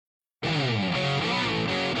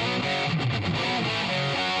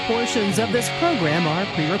portions of this program are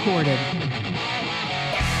pre-recorded.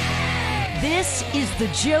 This is the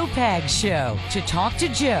Joe Pags Show. To talk to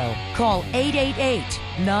Joe, call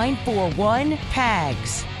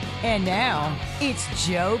 888-941-PAGS. And now, it's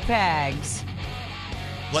Joe Pags.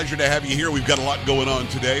 Pleasure to have you here. We've got a lot going on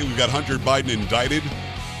today. We've got Hunter Biden indicted.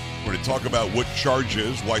 We're going to talk about what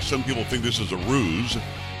charges, why some people think this is a ruse.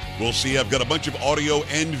 We'll see. I've got a bunch of audio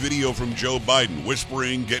and video from Joe Biden,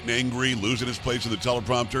 whispering, getting angry, losing his place in the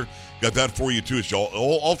teleprompter. Got that for you, too. It's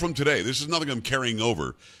all from today. This is nothing I'm carrying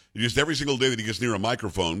over. Just every single day that he gets near a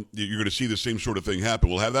microphone, you're going to see the same sort of thing happen.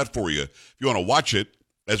 We'll have that for you. If you want to watch it,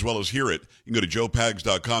 as well as hear it, you can go to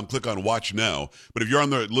joepags.com, click on Watch Now. But if you're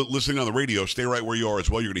on the listening on the radio, stay right where you are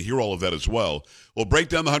as well. You're going to hear all of that as well. We'll break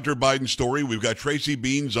down the Hunter Biden story. We've got Tracy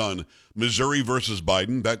Beans on Missouri versus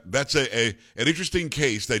Biden. That's an interesting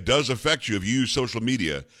case that does affect you if you use social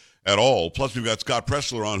media at all. Plus, we've got Scott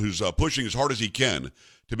Pressler on, who's pushing as hard as he can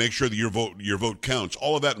to make sure that your vote counts.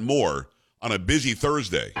 All of that and more on a busy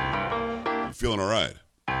Thursday. You feeling all right?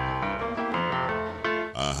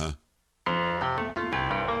 Uh-huh.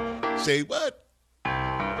 Say what?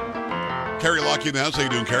 Carrie Lockie in the house. How you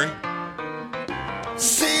doing, Carrie?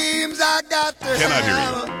 Seems I got to Cannot hear you.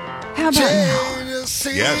 How about now?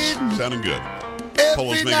 Yes, sounding good.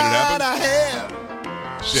 Polo's making it happen.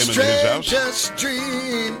 Sam in his house.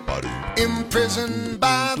 Dream, imprisoned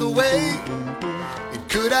by the way it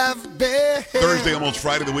could have been. Thursday, almost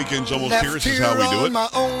Friday. The weekend's almost here. This is how we do it.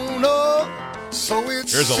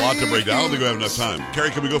 There's a lot to break down. I don't think we have enough time. Carrie,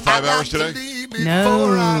 can we go 5 hours today? No.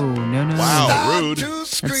 Wow, rude.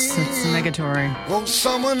 That's negatory. Won't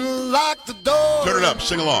someone lock the door? Turn it up.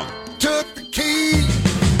 Sing along. Took the key.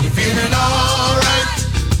 You feeling all right?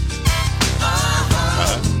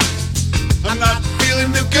 I'm not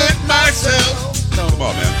feeling too good myself. Come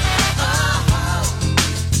on, man.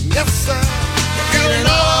 Yes, sir. Feeling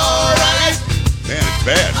all right. Man, it's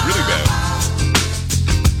bad. Really bad.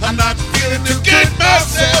 I'm not feeling too good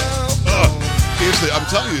myself. I'm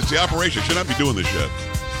telling you, it's the operation. Should not be doing this shit.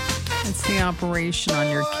 It's the operation on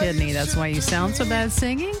your kidney. That's why you sound so bad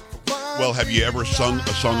singing? Well, have you ever sung a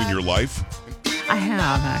song in your life? I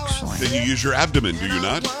have, actually. Then you use your abdomen, do you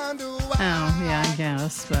not? Oh, yeah, I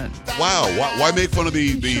guess, but... Wow, why make fun of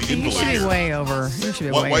the invalid You should be here? way over. You should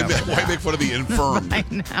be Why way over. why make fun of the infirm? I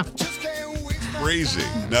know. Crazy.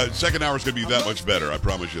 Now, second hour is going to be that much better. I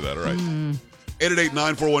promise you that, all right?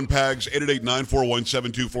 888-941-PAGS,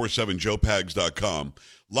 888-941-7247, joepags.com.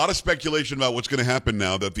 A lot of speculation about what's going to happen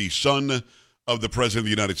now that the son of the President of the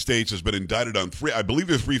United States has been indicted on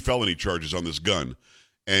three felony charges on this gun.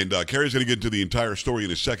 And Carrie's going to get into the entire story in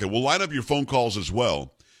a second. We'll line up your phone calls as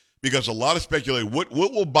well, because a lot of speculation. What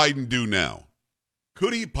will Biden do now?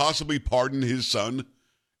 Could he possibly pardon his son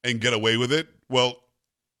and get away with it? Well,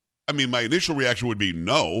 I mean, my initial reaction would be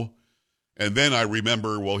no. And then I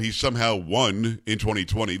remember, well, he somehow won in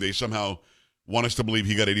 2020. They somehow want us to believe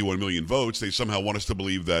he got 81 million votes. They somehow want us to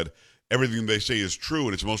believe that everything they say is true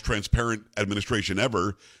and it's the most transparent administration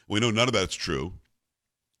ever. We know none of that's true.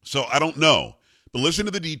 So I don't know. But listen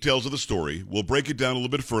to the details of the story. We'll break it down a little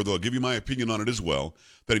bit further. I'll give you my opinion on it as well.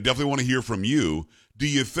 That I definitely want to hear from you. Do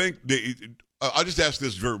you think... I'll just ask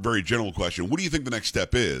this very, very general question. What do you think the next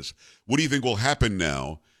step is? What do you think will happen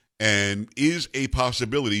now? And is a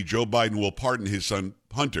possibility Joe Biden will pardon his son,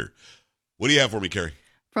 Hunter? What do you have for me, Carrie?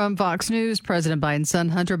 From Fox News, President Biden's son,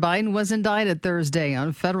 Hunter Biden, was indicted Thursday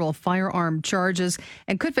on federal firearm charges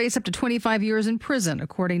and could face up to 25 years in prison,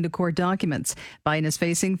 according to court documents. Biden is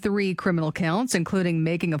facing 3 criminal counts, including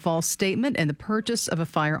making a false statement and the purchase of a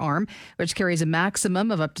firearm, which carries a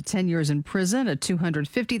maximum of up to 10 years in prison, a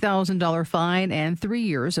 $250,000 fine, and 3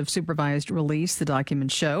 years of supervised release, the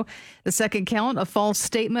documents show. The second count, a false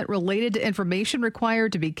statement related to information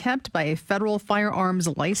required to be kept by a federal firearms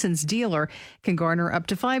license dealer, can garner up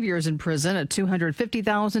to 5 years in prison, a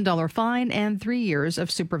 $250,000 fine, and 3 years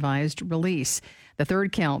of supervised release. The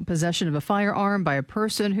third count, possession of a firearm by a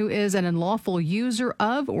person who is an unlawful user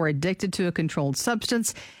of or addicted to a controlled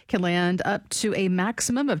substance, can land up to a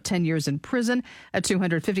maximum of 10 years in prison, a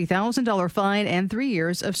 $250,000 fine, and 3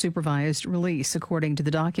 years of supervised release, according to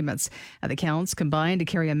the documents. The counts combined to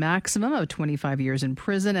carry a maximum of 25 years in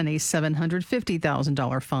prison and a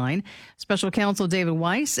 $750,000 fine. Special counsel David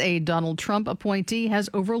Weiss, a Donald Trump appointee,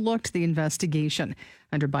 has overlooked the investigation.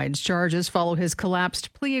 Hunter Biden's charges follow his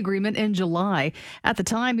collapsed plea agreement in July. At the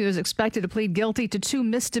time, he was expected to plead guilty to 2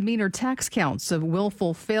 misdemeanor tax counts of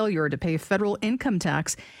willful failure to pay federal income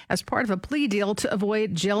tax as part of a plea deal to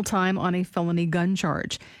avoid jail time on a felony gun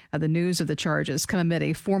charge. The news of the charges come amid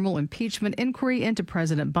a formal impeachment inquiry into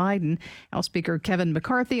President Biden. House Speaker Kevin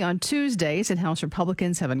McCarthy on Tuesday said House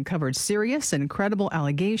Republicans have uncovered serious and credible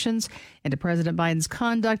allegations into President Biden's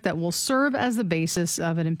conduct that will serve as the basis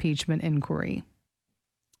of an impeachment inquiry.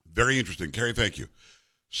 Very interesting. Carrie, thank you.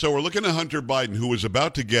 So we're looking at Hunter Biden, who was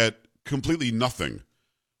about to get completely nothing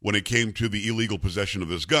when it came to the illegal possession of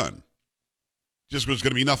this gun. Just was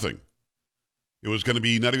going to be nothing. It was going to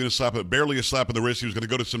be not even barely a slap on the wrist. He was going to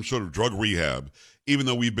go to some sort of drug rehab, even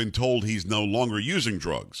though we've been told he's no longer using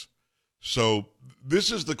drugs. So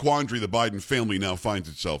this is the quandary the Biden family now finds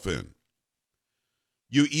itself in.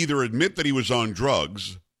 You either admit that he was on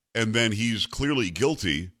drugs, and then he's clearly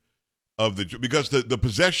guilty of because the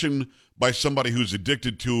possession by somebody who's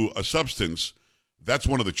addicted to a substance, that's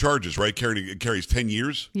one of the charges, right? Carries 10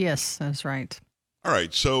 years? Yes, that's right. All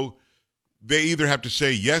right, so they either have to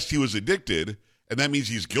say, yes, he was addicted, and that means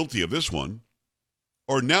he's guilty of this one,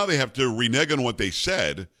 or now they have to renege on what they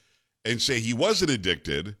said and say he wasn't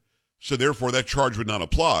addicted, so therefore that charge would not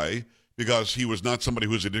apply because he was not somebody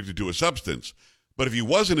who was addicted to a substance. But if he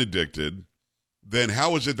wasn't addicted, then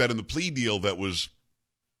how is it that in the plea deal that was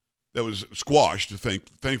squashed,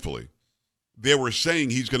 thankfully, they were saying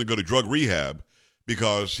he's going to go to drug rehab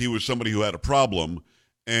because he was somebody who had a problem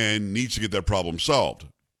and needs to get that problem solved.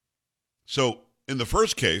 So in the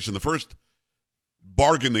first case, in the first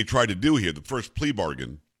bargain they tried to do here, the first plea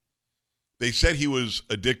bargain, they said he was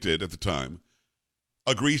addicted at the time,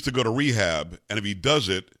 agrees to go to rehab, and if he does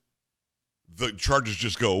it, the charges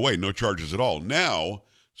just go away, no charges at all. Now,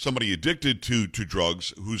 somebody addicted to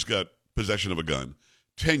drugs who's got possession of a gun,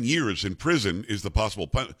 10 years in prison is the possible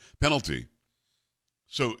penalty.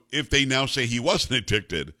 So if they now say he wasn't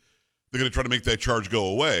addicted, they're going to try to make that charge go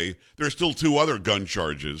away. There are still 2 other gun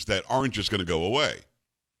charges that aren't just going to go away.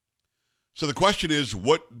 So the question is,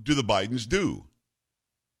 what do the Bidens do?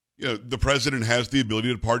 You know, the president has the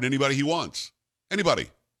ability to pardon anybody he wants. Anybody.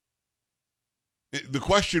 The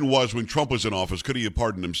question was, when Trump was in office, could he have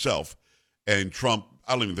pardoned himself? And Trump,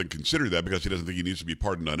 I don't even think considered that because he doesn't think he needs to be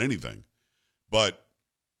pardoned on anything. But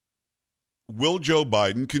will Joe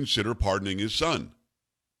Biden consider pardoning his son?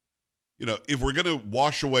 You know, if we're going to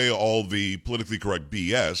wash away all the politically correct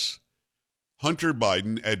BS, Hunter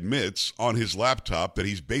Biden admits on his laptop that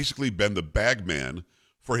he's basically been the bag man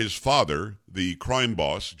for his father, the crime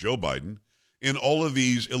boss, Joe Biden, in all of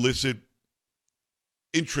these illicit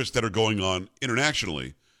interests that are going on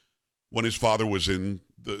internationally when his father was in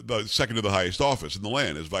the second to the highest office in the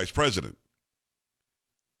land as vice president.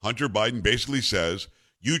 Hunter Biden basically says,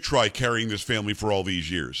 you try carrying this family for all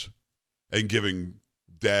these years and giving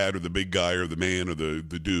dad or the big guy or the man or the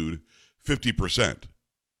dude 50%.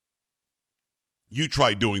 You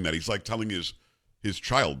try doing that. He's like telling his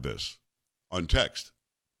child this on text.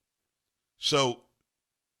 So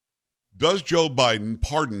does Joe Biden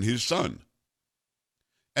pardon his son?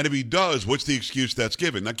 And if he does, what's the excuse that's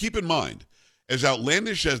given? Now, keep in mind, as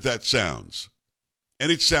outlandish as that sounds,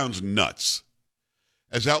 and it sounds nuts,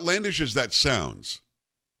 as outlandish as that sounds,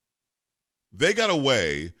 they got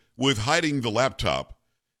away with hiding the laptop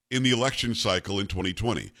in the election cycle in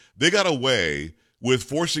 2020. They got away with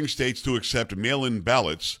forcing states to accept mail-in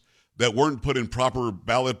ballots that weren't put in proper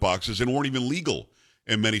ballot boxes and weren't even legal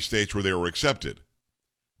in many states where they were accepted.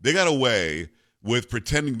 They got away with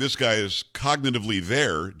pretending this guy is cognitively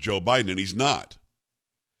there, Joe Biden, and he's not.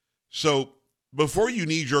 So before you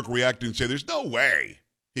knee-jerk react and say there's no way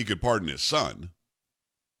he could pardon his son,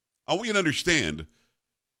 I want you to understand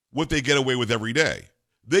what they get away with every day.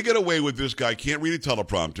 They get away with this guy can't read a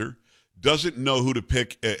teleprompter, doesn't know who to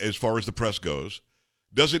pick as far as the press goes,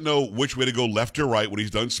 doesn't know which way to go left or right when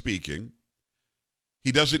he's done speaking.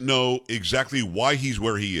 He doesn't know exactly why he's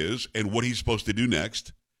where he is and what he's supposed to do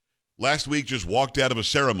next. Last week just walked out of a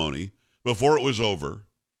ceremony before it was over.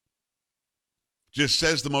 Just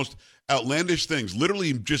says the most outlandish things,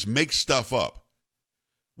 literally just makes stuff up.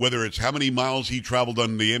 Whether it's how many miles he traveled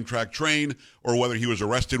on the Amtrak train, or whether he was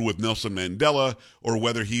arrested with Nelson Mandela, or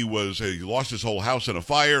whether he lost his whole house in a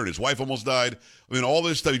fire and his wife almost died. I mean, all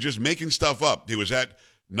this stuff, he's just making stuff up. He was at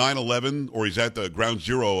 9/11, or he's at the ground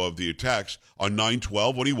zero of the attacks on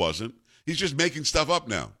 9/12 when he wasn't. He's just making stuff up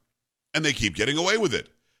now. And they keep getting away with it.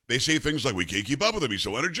 They say things like, we can't keep up with him, he's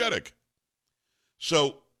so energetic.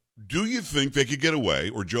 So do you think they could get away,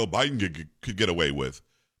 or Joe Biden could get away with,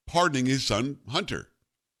 pardoning his son, Hunter?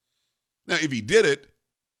 Now, if he did it,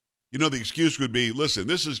 the excuse would be, listen,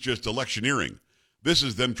 this is just electioneering. This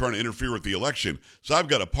is them trying to interfere with the election. So I've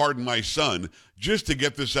got to pardon my son just to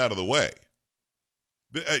get this out of the way.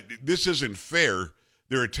 This isn't fair.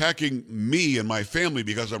 They're attacking me and my family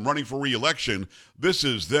because I'm running for re-election. This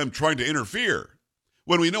is them trying to interfere.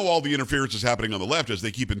 When we know all the interference is happening on the left as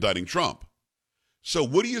they keep indicting Trump. So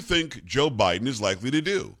what do you think Joe Biden is likely to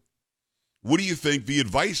do? What do you think the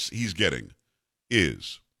advice he's getting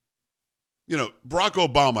is? You know, Barack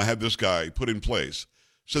Obama had this guy put in place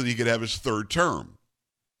so that he could have his third term.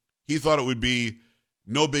 He thought it would be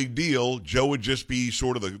no big deal. Joe would just be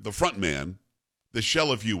sort of the front man, the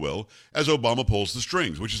shell, if you will, as Obama pulls the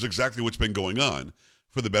strings, which is exactly what's been going on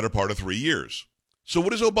for the better part of 3 years. So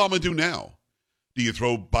what does Obama do now? Do you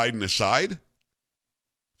throw Biden aside?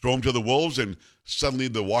 Throw him to the wolves, and suddenly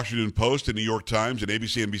the Washington Post and New York Times and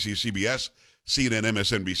ABC, NBC, CBS, CNN,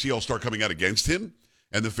 MSNBC all start coming out against him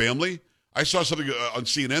and the family? I saw something on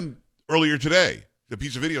CNN earlier today, a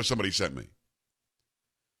piece of video somebody sent me,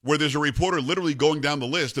 where there's a reporter literally going down the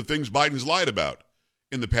list of things Biden's lied about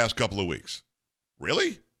in the past couple of weeks.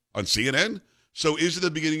 Really? On CNN? So is it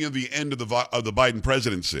the beginning of the end of the Biden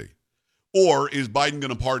presidency? Or is Biden going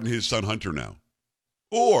to pardon his son Hunter now?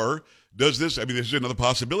 Or does this, this is another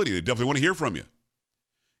possibility. They definitely want to hear from you.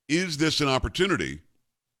 Is this an opportunity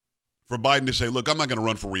for Biden to say, look, I'm not going to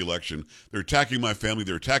run for re-election. They're attacking my family.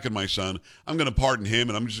 They're attacking my son. I'm going to pardon him,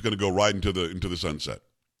 and I'm just going to go right into the sunset.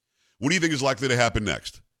 What do you think is likely to happen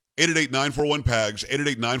next? 888-941-PAGS,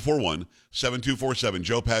 888-941-7247,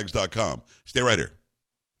 joepags.com. Stay right here.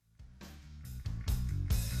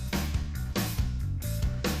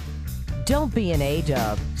 Don't be an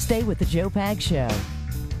A-dub. Stay with the Joe Pags Show.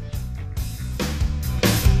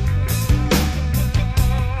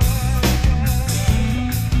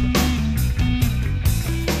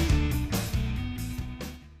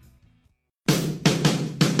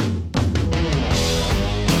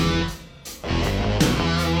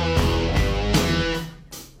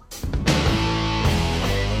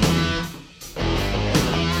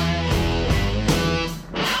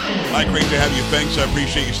 Hi, great to have you. Thanks. I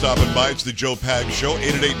appreciate you stopping by. It's the Joe Pags Show,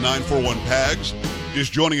 888-941-PAGS.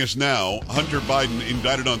 Just joining us now, Hunter Biden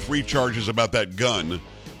indicted on 3 charges about that gun.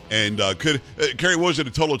 And Carrie, was it a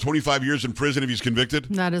total of 25 years in prison if he's convicted?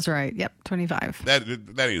 That is right. Yep, 25. That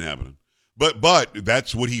ain't happening. But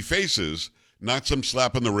that's what he faces, not some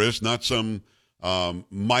slap on the wrist, not some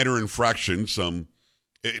minor infraction,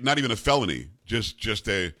 not even a felony, just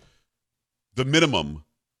the minimum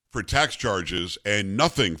for tax charges and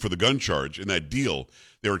nothing for the gun charge in that deal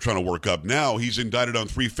they were trying to work up. Now he's indicted on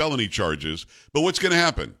 3 felony charges. But what's going to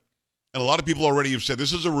happen? And a lot of people already have said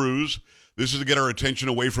this is a ruse. This is to get our attention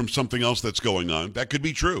away from something else that's going on. That could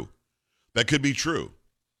be true. That could be true.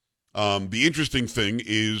 The interesting thing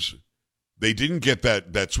is they didn't get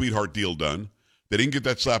that sweetheart deal done. They didn't get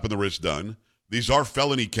that slap in the wrist done. These are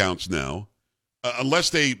felony counts now. Unless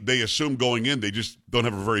they assume going in they just don't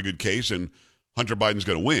have a very good case and Hunter Biden's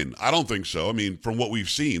going to win. I don't think so. From what we've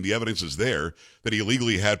seen, the evidence is there that he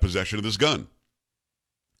illegally had possession of this gun.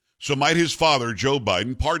 So might his father, Joe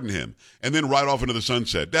Biden, pardon him and then ride off into the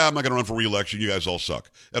sunset? I'm not going to run for re-election. You guys all suck.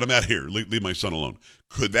 And I'm out of here. Leave my son alone.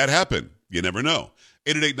 Could that happen? You never know.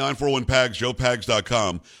 888-941-PAGS,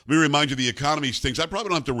 joepags.com. Let me remind you, the economy stinks. I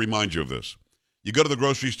probably don't have to remind you of this. You go to the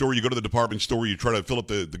grocery store, you go to the department store, you try to fill up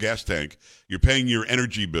the gas tank, you're paying your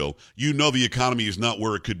energy bill. You know the economy is not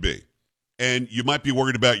where it could be. And you might be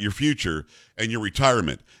worried about your future and your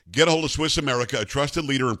retirement. Get a hold of Swiss America, a trusted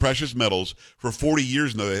leader in precious metals for 40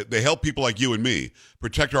 years now. They help people like you and me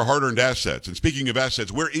protect our hard-earned assets. And speaking of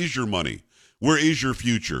assets, where is your money? Where is your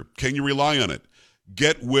future? Can you rely on it?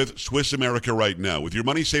 Get with Swiss America right now. With your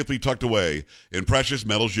money safely tucked away in precious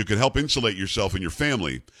metals, you can help insulate yourself and your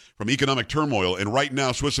family from economic turmoil. And right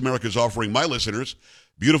now, Swiss America is offering my listeners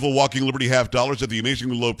beautiful walking Liberty half dollars at the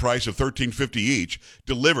amazingly low price of $13.50 each,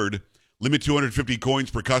 delivered. Limit 250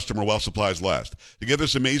 coins per customer while supplies last. To get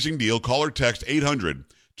this amazing deal, call or text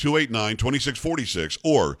 800-289-2646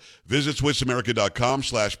 or visit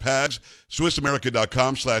SwissAmerica.com/PAGS,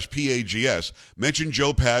 SwissAmerica.com/PAGS. Mention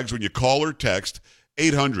Joe Pags when you call or text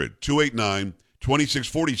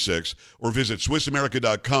 800-289-2646 or visit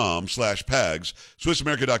SwissAmerica.com/PAGS,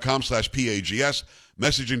 SwissAmerica.com/PAGS.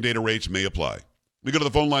 Message and data rates may apply. We go to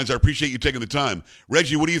the phone lines. I appreciate you taking the time.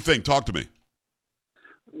 Reggie, what do you think? Talk to me.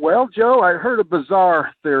 Well, Joe, I heard a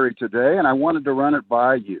bizarre theory today, and I wanted to run it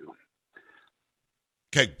by you.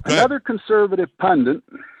 Okay, Another conservative pundit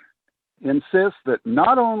insists that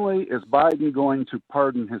not only is Biden going to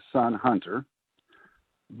pardon his son Hunter,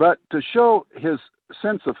 but to show his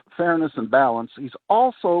sense of fairness and balance, he's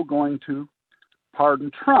also going to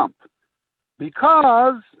pardon Trump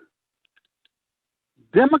because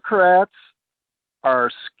Democrats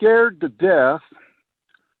are scared to death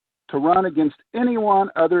to run against anyone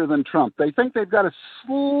other than Trump. They think they've got a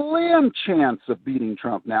slim chance of beating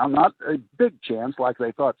Trump now, not a big chance like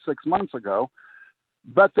they thought 6 months ago,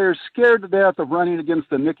 but they're scared to death of running against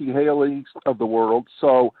the Nikki Haley's of the world.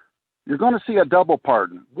 So you're going to see a double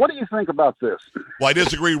pardon. What do you think about this? Well, I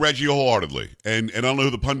disagree, Reggie, wholeheartedly. And I don't know who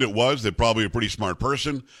the pundit was. They're probably a pretty smart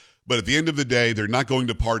person. But at the end of the day, they're not going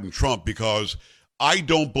to pardon Trump because I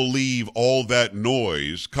don't believe all that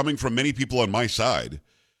noise coming from many people on my side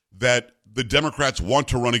that the Democrats want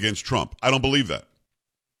to run against Trump. I don't believe that.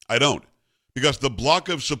 I don't. Because the block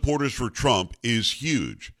of supporters for Trump is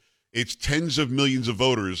huge. It's tens of millions of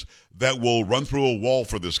voters that will run through a wall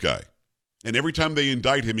for this guy. And every time they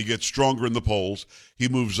indict him, he gets stronger in the polls. He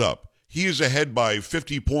moves up. He is ahead by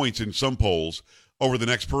 50 points in some polls over the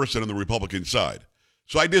next person on the Republican side.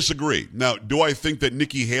 So I disagree. Now, do I think that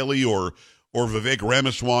Nikki Haley or Vivek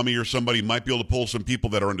Ramaswamy or somebody might be able to pull some people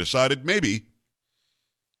that are undecided? Maybe.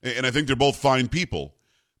 And I think they're both fine people.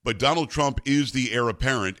 But Donald Trump is the heir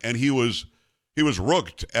apparent, and he was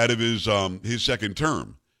rooked out of his second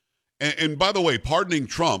term. And by the way, pardoning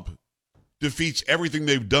Trump defeats everything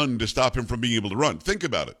they've done to stop him from being able to run. Think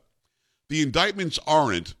about it. The indictments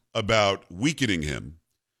aren't about weakening him.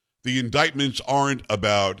 The indictments aren't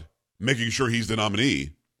about making sure he's the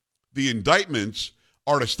nominee. The indictments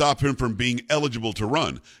are to stop him from being eligible to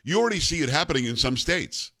run. You already see it happening in some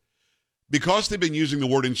states. Because they've been using the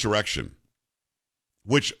word insurrection,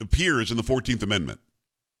 which appears in the 14th Amendment,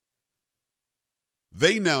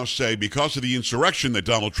 they now say because of the insurrection that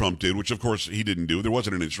Donald Trump did, which of course he didn't do, there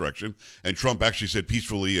wasn't an insurrection, and Trump actually said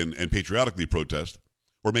peacefully and patriotically protest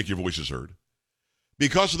or make your voices heard.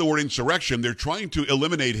 Because of the word insurrection, they're trying to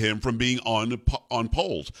eliminate him from being on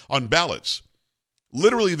polls, on ballots.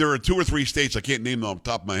 Literally, there are 2 or 3 states, I can't name them off the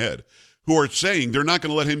top of my head, who are saying they're not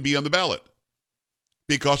going to let him be on the ballot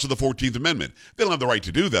because of the 14th Amendment. They don't have the right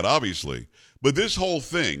to do that, obviously. But this whole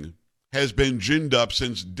thing has been ginned up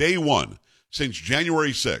since day one, since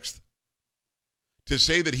January 6th, to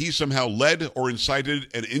say that he somehow led or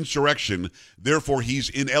incited an insurrection, therefore he's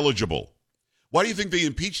ineligible. Why do you think they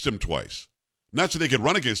impeached him twice? Not so they could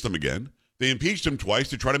run against him again. They impeached him twice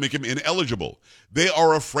to try to make him ineligible. They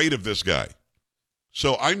are afraid of this guy.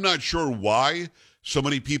 So I'm not sure why so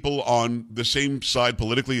many people on the same side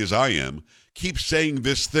politically as I am keep saying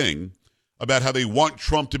this thing about how they want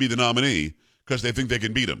Trump to be the nominee because they think they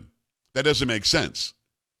can beat him. That doesn't make sense.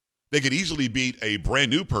 They could easily beat a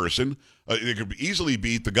brand new person. They could easily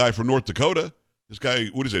beat the guy from North Dakota. This guy,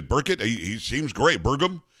 what is it, Burkett? He seems great.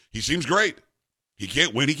 Burgum? He seems great. He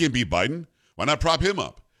can't win. He can't beat Biden. Why not prop him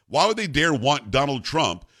up? Why would they dare want Donald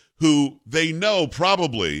Trump, who they know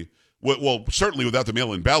probably, well, certainly without the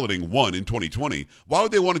mail-in balloting, won in 2020. Why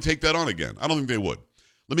would they want to take that on again? I don't think they would.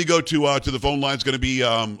 Let me go to the phone line. It's going to be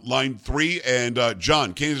line 3. And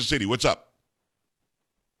John, Kansas City, what's up?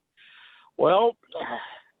 Well,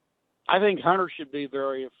 I think Hunter should be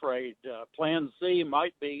very afraid. Plan C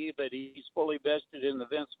might be, but he's fully vested in the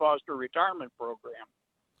Vince Foster retirement program.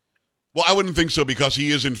 Well, I wouldn't think so because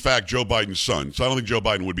he is, in fact, Joe Biden's son. So I don't think Joe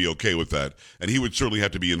Biden would be okay with that. And he would certainly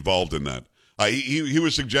have to be involved in that. He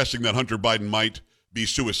was suggesting that Hunter Biden might be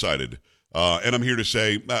suicided. And I'm here to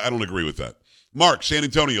say I don't agree with that. Mark, San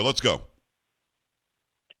Antonio, let's go.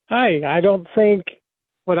 Hi, I don't think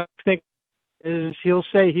what I think is he'll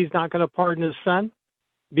say he's not going to pardon his son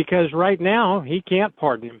because right now he can't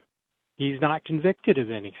pardon him. He's not convicted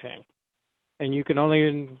of anything. And you can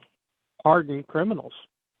only pardon criminals.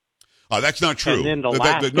 That's not true. And then the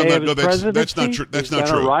last day of his presidency, that's not true. That's not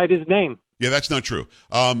true. Write his name. Yeah, that's not true.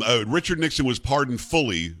 Richard Nixon was pardoned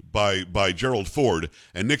fully by Gerald Ford,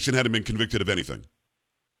 and Nixon hadn't been convicted of anything.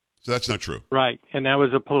 So that's not true. Right, and that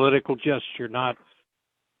was a political gesture, not.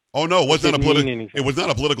 Oh no, it was not a political. It was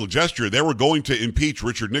not a political gesture. They were going to impeach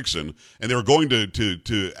Richard Nixon, and they were going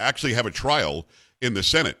to actually have a trial in the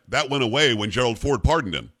Senate. That went away when Gerald Ford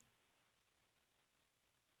pardoned him.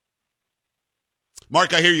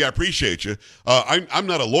 Mark, I hear you. I appreciate you. I'm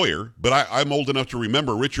not a lawyer, but I'm old enough to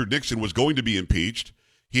remember Richard Nixon was going to be impeached.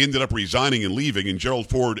 He ended up resigning and leaving, and Gerald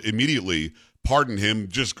Ford immediately pardoned him.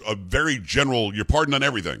 Just a very general, you're pardoned on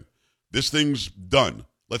everything. This thing's done.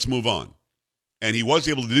 Let's move on. And he was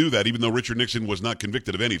able to do that, even though Richard Nixon was not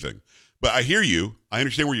convicted of anything. But I hear you. I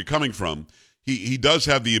understand where you're coming from. He does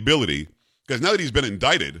have the ability, because now that he's been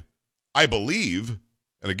indicted, I believe,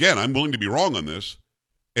 and again, I'm willing to be wrong on this,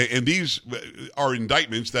 and these are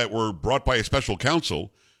indictments that were brought by a special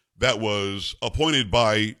counsel that was appointed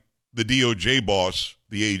by the DOJ boss,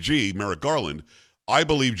 the AG, Merrick Garland. I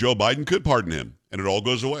believe Joe Biden could pardon him, and it all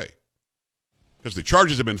goes away because the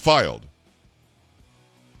charges have been filed.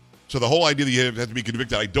 So the whole idea that you have to be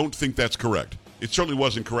convicted, I don't think that's correct. It certainly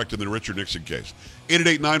wasn't correct in the Richard Nixon case.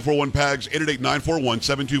 888-941-PAGS,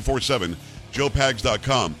 888-941-7247,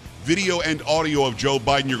 joepags.com. Video and audio of Joe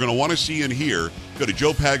Biden you're going to want to see and hear. Go to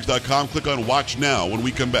joepags.com, click on Watch Now when we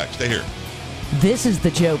come back. Stay here. This is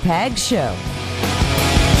the Joe Pags Show.